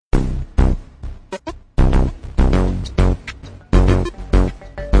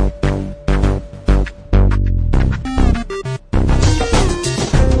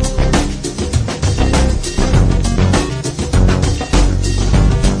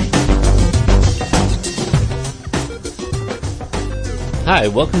Hi,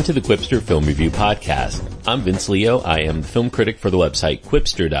 welcome to the Quipster Film Review Podcast. I'm Vince Leo. I am the film critic for the website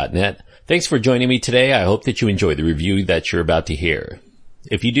Quipster.net. Thanks for joining me today. I hope that you enjoy the review that you're about to hear.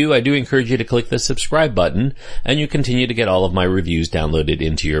 If you do, I do encourage you to click the subscribe button, and you continue to get all of my reviews downloaded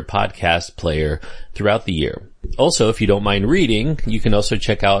into your podcast player throughout the year. Also, if you don't mind reading, you can also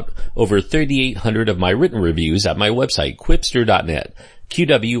check out over 3,800 of my written reviews at my website, Quipster.net,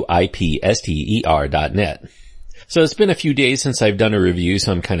 QWIPSTER.net. So it's been a few days since I've done a review,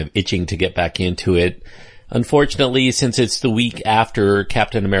 so I'm kind of itching to get back into it. Unfortunately, since it's the week after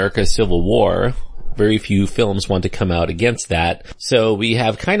Captain America Civil War, very few films want to come out against that. So we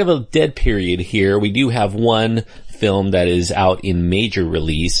have kind of a dead period here. We do have one film that is out in major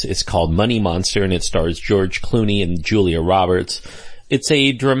release. It's called Money Monster, and it stars George Clooney and Julia Roberts. It's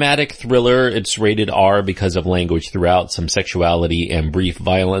a dramatic thriller. It's rated R because of language throughout, some sexuality and brief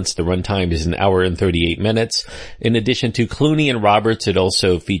violence. The runtime is 1 hour and 38 minutes. In addition to Clooney and Roberts, it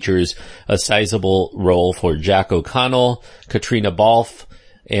also features a sizable role for Jack O'Connell, Katrina Balfe,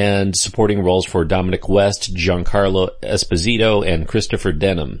 and supporting roles for Dominic West, Giancarlo Esposito, and Christopher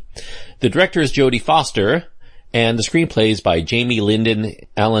Denham. The director is Jodie Foster, and the screenplay is by Jamie Linden,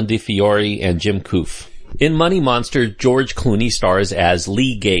 Alan DeFiore, and Jim Koof. In Money Monster, George Clooney stars as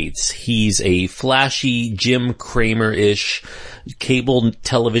Lee Gates. He's a flashy Jim Kramer-ish cable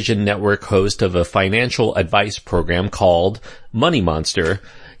television network host of a financial advice program called Money Monster.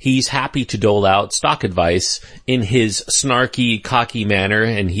 He's happy to dole out stock advice in his snarky, cocky manner,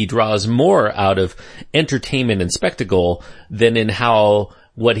 and he draws more out of entertainment and spectacle than in how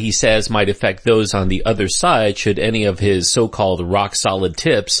what he says might affect those on the other side should any of his so-called rock-solid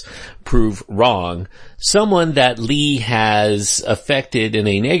tips prove wrong. Someone that Lee has affected in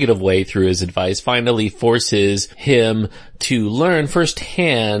a negative way through his advice finally forces him to learn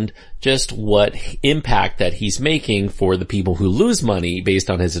firsthand just what impact that he's making for the people who lose money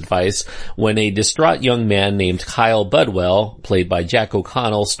based on his advice when a distraught young man named Kyle Budwell, played by Jack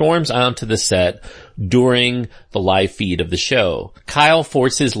O'Connell, storms onto the set during the live feed of the show. Kyle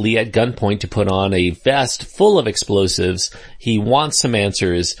forces Lee at gunpoint to put on a vest full of explosives. He wants some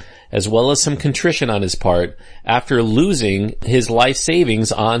answers, as well as some contrition on his part, after losing his life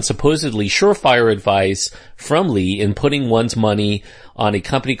savings on supposedly surefire advice from Lee in putting one's money on a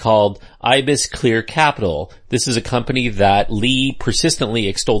company called Ibis Clear Capital. This is a company that Lee persistently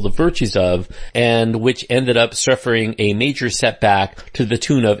extolled the virtues of, and which ended up suffering a major setback to the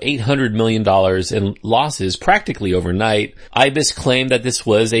tune of $800 million in losses practically overnight. Ibis claimed that this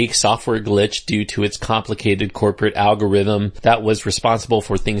was a software glitch due to its complicated corporate algorithm that was responsible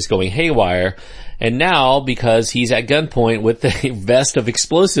for things going haywire. And now, because he's at gunpoint with a vest of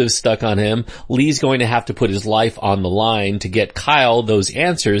explosives stuck on him, Lee's going to have to put his life on the line to get Kyle those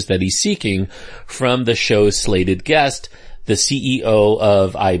answers that he's seeking from the show's slated guest, the CEO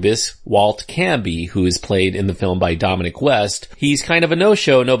of Ibis, Walt Camby, who is played in the film by Dominic West. He's kind of a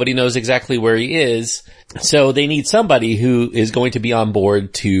no-show. Nobody knows exactly where he is. So they need somebody who is going to be on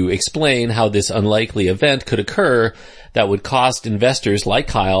board to explain how this unlikely event could occur that would cost investors like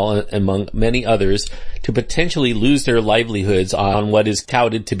Kyle, among many others, to potentially lose their livelihoods on what is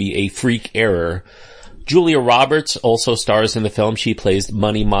touted to be a freak error. Julia Roberts also stars in the film. She plays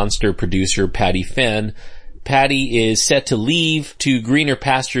Money Monster producer Patty Fenn. Patty is set to leave to greener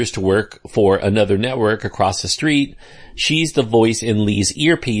pastures to work for another network across the street. She's the voice in Lee's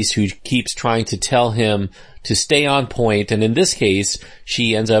earpiece who keeps trying to tell him to stay on point, and in this case,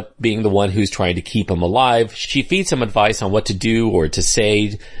 she ends up being the one who's trying to keep him alive. She feeds him advice on what to do or to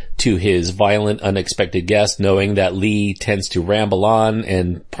say to his violent, unexpected guest, knowing that Lee tends to ramble on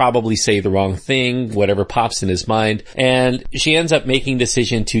and probably say the wrong thing, whatever pops in his mind. And she ends up making the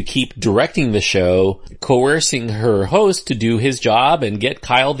decision to keep directing the show, coercing her host to do his job and get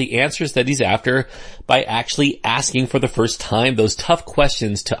Kyle the answers that he's after by actually asking for the first time those tough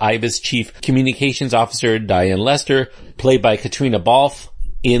questions to Ibis Chief Communications Officer Diane Lester, played by Katrina Balfe,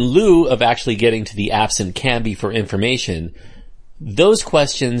 in lieu of actually getting to the absent Camby for information. Those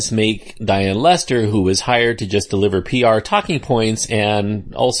questions make Diane Lester, who was hired to just deliver PR talking points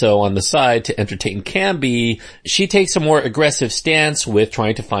and also on the side to entertain Camby, she takes a more aggressive stance with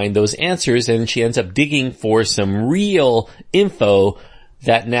trying to find those answers, and she ends up digging for some real info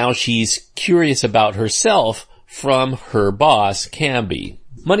that now she's curious about herself from her boss, Camby.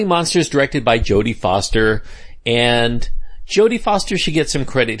 Money Monster is directed by Jodie Foster, and Jodie Foster should get some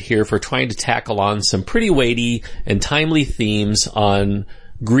credit here for trying to tackle on some pretty weighty and timely themes on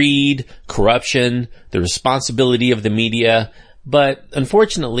greed, corruption, the responsibility of the media, But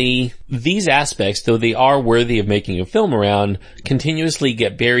unfortunately, these aspects, though they are worthy of making a film around, continuously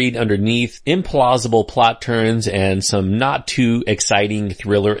get buried underneath implausible plot turns and some not too exciting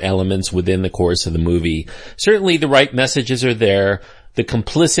thriller elements within the course of the movie. Certainly the right messages are there. The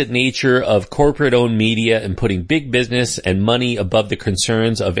complicit nature of corporate-owned media and putting big business and money above the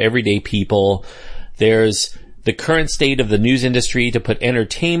concerns of everyday people. There's the current state of the news industry to put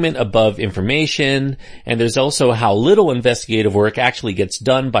entertainment above information, and there's also how little investigative work actually gets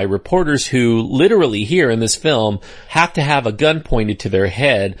done by reporters who, literally here in this film, have to have a gun pointed to their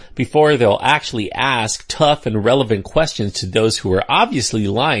head before they'll actually ask tough and relevant questions to those who are obviously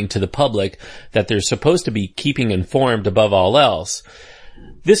lying to the public that they're supposed to be keeping informed above all else.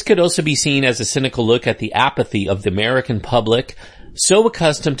 This could also be seen as a cynical look at the apathy of the American public, so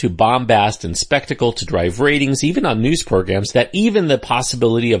accustomed to bombast and spectacle to drive ratings, even on news programs, that even the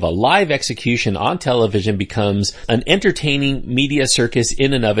possibility of a live execution on television becomes an entertaining media circus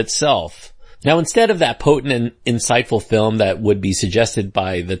in and of itself. Now, instead of that potent and insightful film that would be suggested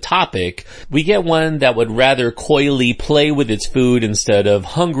by the topic, we get one that would rather coyly play with its food instead of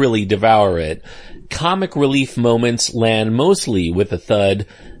hungrily devour it. Comic relief moments land mostly with a thud.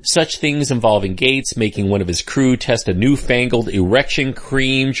 Such things involving Gates making one of his crew test a newfangled erection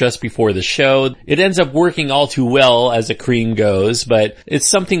cream just before the show. It ends up working all too well as a cream goes, but it's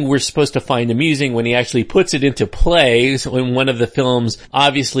something we're supposed to find amusing when he actually puts it into play in one of the film's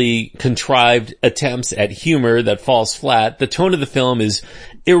obviously contrived attempts at humor that falls flat. The tone of the film is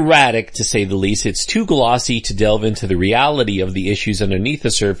erratic, to say the least. It's too glossy to delve into the reality of the issues underneath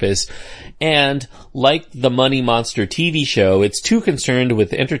the surface, and like the Money Monster TV show, it's too concerned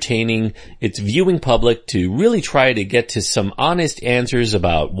with entertaining its viewing public to really try to get to some honest answers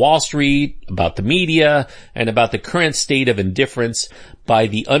about Wall Street, about the media, and about the current state of indifference by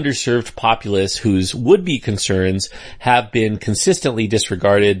the underserved populace whose would-be concerns have been consistently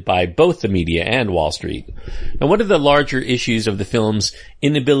disregarded by both the media and Wall Street. Now, one of the larger issues of the film's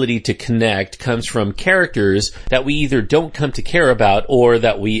inability to connect comes from characters that we either don't come to care about or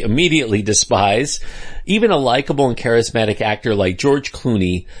that we immediately despise. Even a likable and charismatic actor like George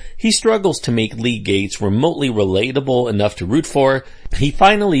Clooney, he struggles to make Lee Gates remotely relatable enough to root for. He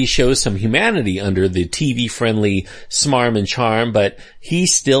finally shows some humanity under the TV-friendly smarm and charm, but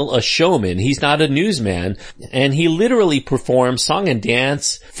he's still a showman. He's not a newsman, and he literally performs song and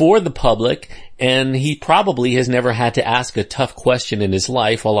dance for the public, and he probably has never had to ask a tough question in his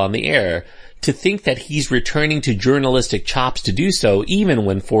life while on the air. To think that he's returning to journalistic chops to do so, even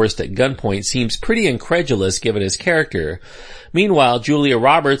when forced at gunpoint, seems pretty incredulous given his character. Meanwhile, Julia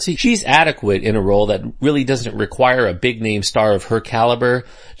Roberts, she's adequate in a role that really doesn't require a big-name star of her caliber.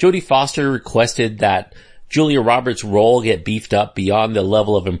 Jodie Foster requested that Julia Roberts' role get beefed up beyond the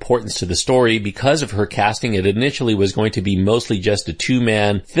level of importance to the story because of her casting. It initially was going to be mostly just a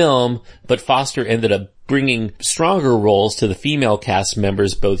two-man film, but Foster ended up bringing stronger roles to the female cast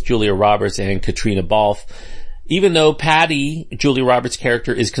members, both Julia Roberts and Katrina Balfe. Even though Patty, Julia Roberts'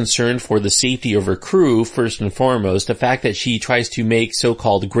 character, is concerned for the safety of her crew, first and foremost, the fact that she tries to make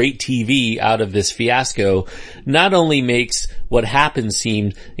so-called great TV out of this fiasco not only makes what happens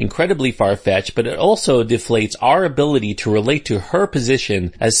seem incredibly far-fetched, but it also deflates our ability to relate to her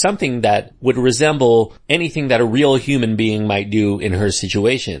position as something that would resemble anything that a real human being might do in her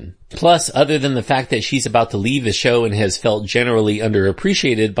situation. Plus, other than the fact that she's about to leave the show and has felt generally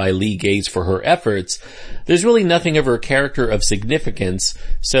underappreciated by Lee Gates for her efforts, there's really nothing of her character of significance,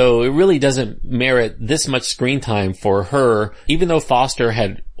 so it really doesn't merit this much screen time for her, even though Foster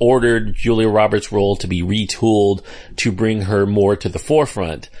had ordered Julia Roberts' role to be retooled to bring her more to the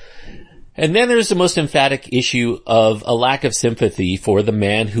forefront. And then there's the most emphatic issue of a lack of sympathy for the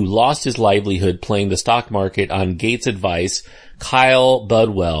man who lost his livelihood playing the stock market on Gates' advice, Kyle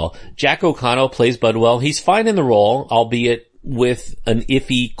Budwell. Jack O'Connell plays Budwell. He's fine in the role, albeit with an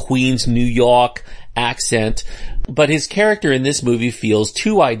iffy Queens, New York accent, but his character in this movie feels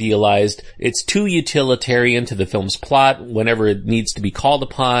too idealized. It's too utilitarian to the film's plot whenever it needs to be called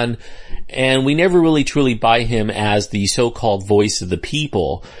upon, and we never really truly buy him as the so-called voice of the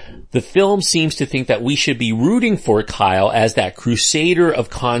people. The film seems to think that we should be rooting for Kyle as that crusader of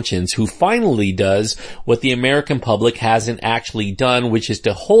conscience who finally does what the American public hasn't actually done, which is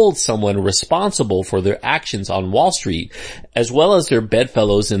to hold someone responsible for their actions on Wall Street, as well as their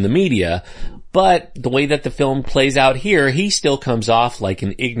bedfellows in the media. But the way that the film plays out here, he still comes off like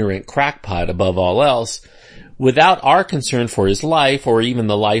an ignorant crackpot above all else. Without our concern for his life, or even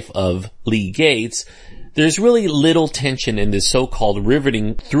the life of Lee Gates, There's really little tension in this so-called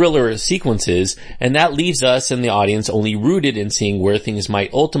riveting thriller sequences, and that leaves us and the audience only rooted in seeing where things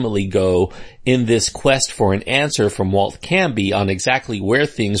might ultimately go in this quest for an answer from Walt Camby on exactly where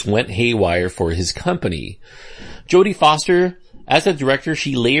things went haywire for his company. Jodie Foster, as a director,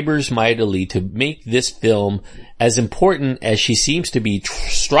 she labors mightily to make this film as important as she seems to be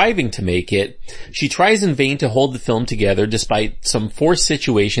striving to make it. She tries in vain to hold the film together despite some forced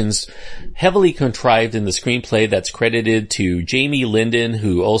situations heavily contrived in the screenplay that's credited to Jamie Linden,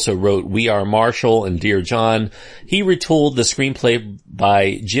 who also wrote We Are Marshall and Dear John. He retooled the screenplay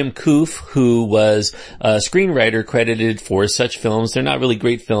by Jim Koof, who was a screenwriter credited for such films. They're not really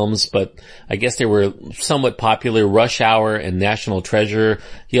great films, but I guess they were somewhat popular, Rush Hour and National Treasure.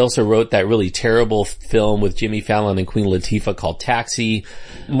 He also wrote that really terrible film with Jimmy Fallon and Queen Latifah called Taxi.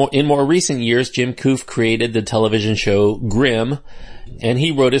 In more recent years, Jim Koof created the television show Grimm, and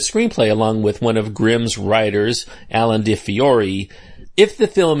he wrote a screenplay along with one of Grimm's writers, Alan DeFiore. If the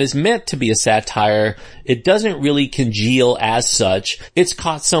film is meant to be a satire, it doesn't really congeal as such. It's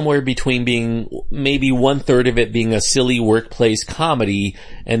caught somewhere between being maybe 1/3 of it being a silly workplace comedy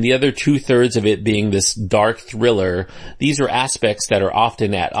and the other 2/3 of it being this dark thriller. These are aspects that are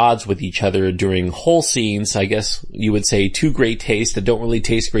often at odds with each other during whole scenes. I guess you would say two great tastes that don't really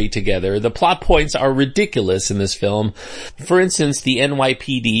taste great together. The plot points are ridiculous in this film. For instance, the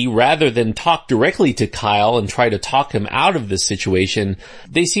NYPD, rather than talk directly to Kyle and try to talk him out of this situation,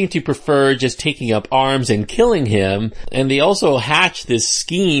 they seem to prefer just taking up arms and killing him. And they also hatch this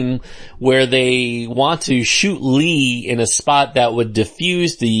scheme where they want to shoot Lee in a spot that would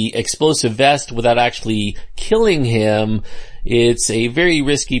defuse the explosive vest without actually killing him. It's a very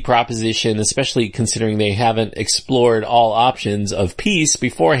risky proposition, especially considering they haven't explored all options of peace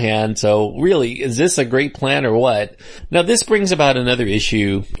beforehand. So really, is this a great plan or what? Now this brings about another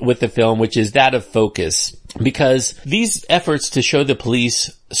issue with the film, which is that of focus. Because these efforts to show the police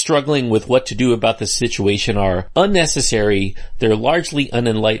struggling with what to do about the situation are unnecessary. They're largely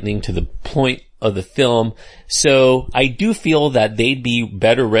unenlightening to the point of the film. So I do feel that they'd be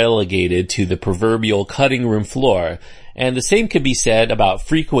better relegated to the proverbial cutting room floor. And the same could be said about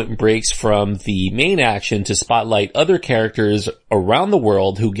frequent breaks from the main action to spotlight other characters around the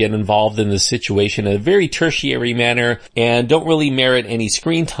world who get involved in the situation in a very tertiary manner and don't really merit any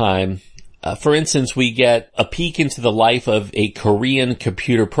screen time. For instance, we get a peek into the life of a Korean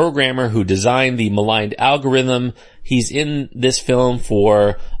computer programmer who designed the maligned algorithm. He's in this film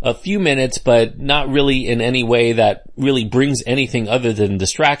for a few minutes, but not really in any way that really brings anything other than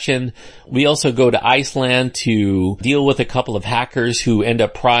distraction. We also go to Iceland to deal with a couple of hackers who end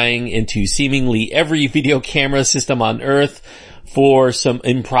up prying into seemingly every video camera system on Earth for some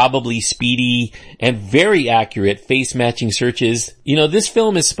improbably speedy and very accurate face matching searches. You know, this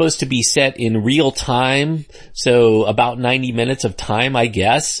film is supposed to be set in real time, so about 90 minutes of time, I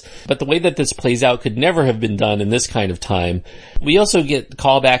guess. But the way that this plays out could never have been done in this kind of time. We also get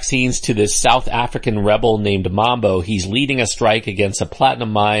callback scenes to this South African rebel named Mambo. He's leading a strike against a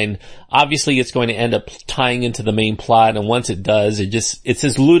platinum mine. Obviously, it's going to end up tying into the main plot, and once it does, it's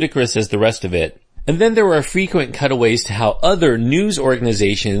as ludicrous as the rest of it. And then there are frequent cutaways to how other news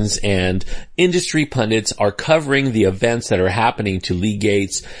organizations and industry pundits are covering the events that are happening to Lee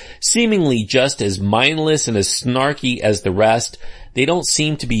Gates, seemingly just as mindless and as snarky as the rest. They don't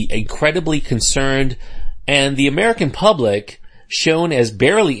seem to be incredibly concerned, and the American public, shown as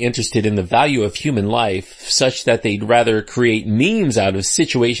barely interested in the value of human life, such that they'd rather create memes out of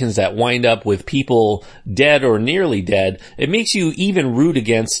situations that wind up with people dead or nearly dead. It makes you even root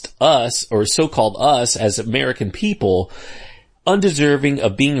against us, or so-called us, as American people, undeserving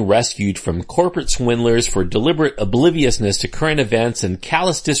of being rescued from corporate swindlers for deliberate obliviousness to current events and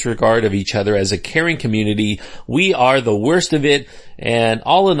callous disregard of each other as a caring community. We are the worst of it, and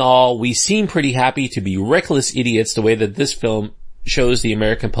all in all, we seem pretty happy to be reckless idiots the way that this film shows the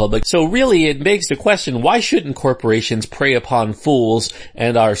American public. So really, it begs the question, why shouldn't corporations prey upon fools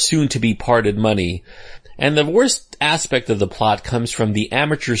and our soon-to-be parted money? And the worst aspect of the plot comes from the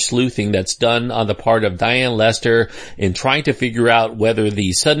amateur sleuthing that's done on the part of Diane Lester in trying to figure out whether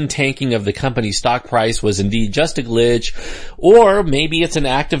the sudden tanking of the company's stock price was indeed just a glitch, or maybe it's an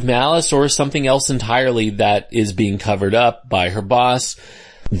act of malice or something else entirely that is being covered up by her boss.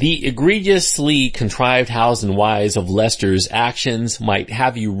 The egregiously contrived hows and whys of Lester's actions might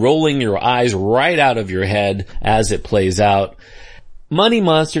have you rolling your eyes right out of your head as it plays out. Money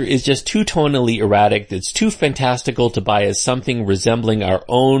Monster is just too tonally erratic. It's too fantastical to buy as something resembling our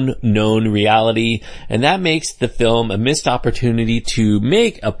own known reality, and that makes the film a missed opportunity to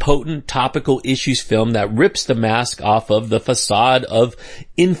make a potent topical issues film that rips the mask off of the facade of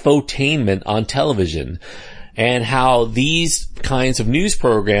infotainment on television. And how these kinds of news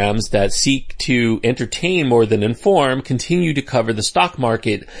programs that seek to entertain more than inform continue to cover the stock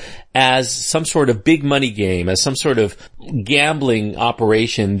market as some sort of big money game, as some sort of gambling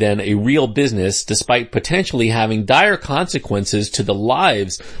operation than a real business, despite potentially having dire consequences to the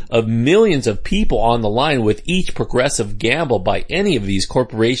lives of millions of people on the line with each progressive gamble by any of these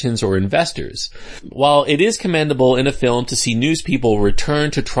corporations or investors. While it is commendable in a film to see news people return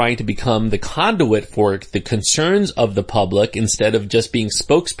to trying to become the conduit for the concerns of the public instead of just being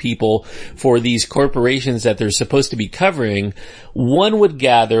spokespeople for these corporations that they're supposed to be covering, one would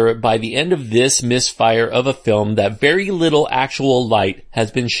gather by the end of this misfire of a film that very little actual light has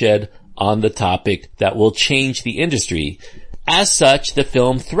been shed on the topic that will change the industry. As such, the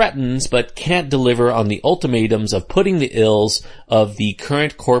film threatens but can't deliver on the ultimatums of putting the ills of the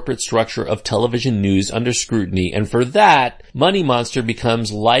current corporate structure of television news under scrutiny, and for that, Money Monster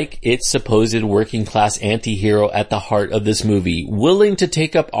becomes like its supposed working class anti-hero at the heart of this movie, willing to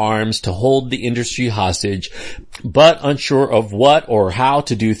take up arms to hold the industry hostage, but unsure of what or how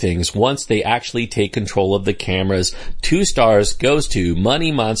to do things once they actually take control of the cameras. 2 stars goes to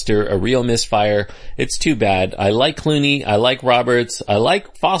Money Monster, a real misfire. It's too bad. I like Clooney, I like Roberts, I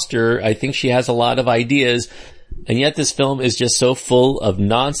like Foster, I think she has a lot of ideas, and yet this film is just so full of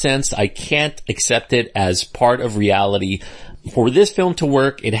nonsense, I can't accept it as part of reality. For this film to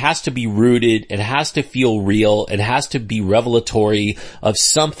work, it has to be rooted, it has to feel real, it has to be revelatory of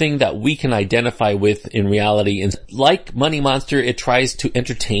something that we can identify with in reality. And like Money Monster, it tries to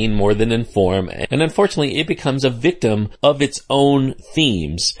entertain more than inform, and unfortunately it becomes a victim of its own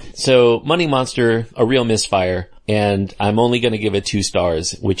themes. So Money Monster, a real misfire, and I'm only going to give it 2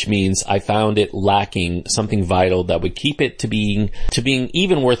 stars, which means I found it lacking something vital that would keep it to being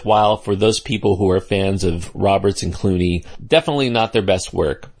even worthwhile for those people who are fans of Roberts and Clooney. Definitely not their best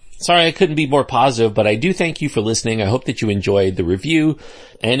work. Sorry I couldn't be more positive, but I do thank you for listening. I hope that you enjoyed the review.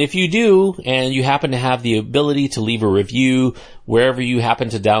 And if you do, and you happen to have the ability to leave a review wherever you happen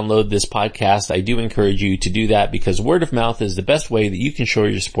to download this podcast, I do encourage you to do that, because word of mouth is the best way that you can show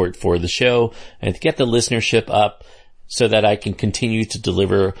your support for the show and to get the listenership up so that I can continue to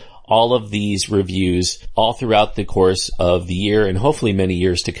deliver all of these reviews all throughout the course of the year and hopefully many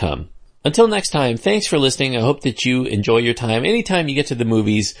years to come. Until next time, thanks for listening. I hope that you enjoy your time anytime you get to the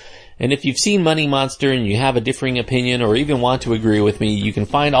movies. And if you've seen Money Monster and you have a differing opinion or even want to agree with me, you can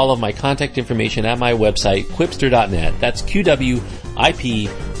find all of my contact information at my website, quipster.net. That's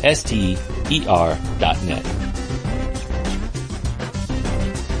QWIPSTER.net.